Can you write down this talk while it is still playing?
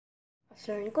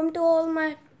Assalamualaikum to all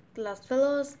my class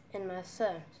fellows and my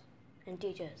sirs and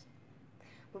teachers.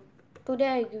 Today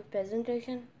I give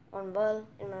presentation on World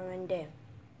Environment Day.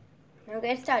 Now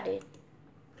get started.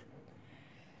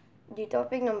 The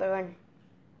topic number 1: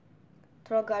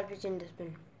 throw garbage in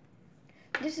dustbin.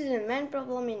 This is a main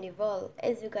problem in the world,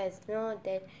 as you guys know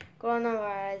that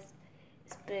coronavirus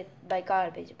spread by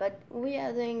garbage, but we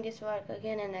are doing this work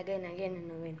again and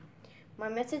again. My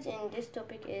message in this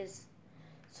topic is,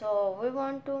 so we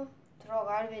want to throw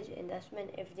garbage in dustbin.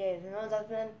 If there is no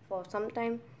dustbin for some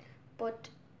time, put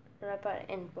wrapper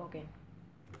in pocket.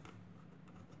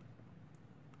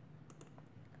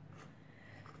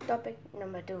 Topic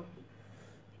number 2: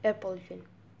 air pollution.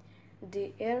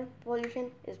 The air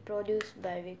pollution is produced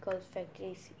by vehicles,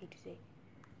 factories, etc.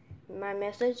 My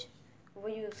message: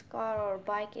 we use car or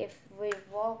bike. If we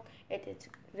walk, it is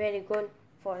very good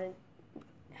for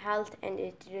health and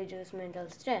it reduces mental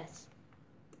stress.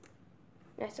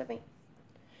 Next topic: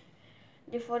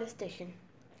 deforestation.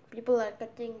 People are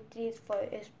cutting trees for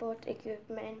sport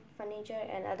equipment, furniture,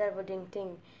 and other wooden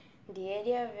things. The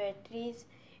area where trees,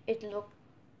 it look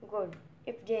good.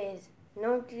 If there is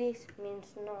no trees,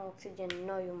 means no oxygen,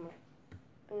 no human.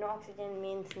 No oxygen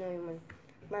means no human.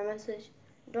 My message: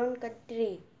 don't cut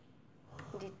tree.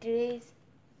 The trees,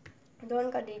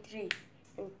 don't cut the tree,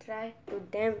 and try to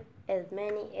them as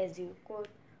many as you could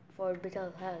for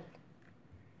better health,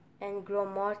 and grow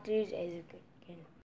more trees as you can.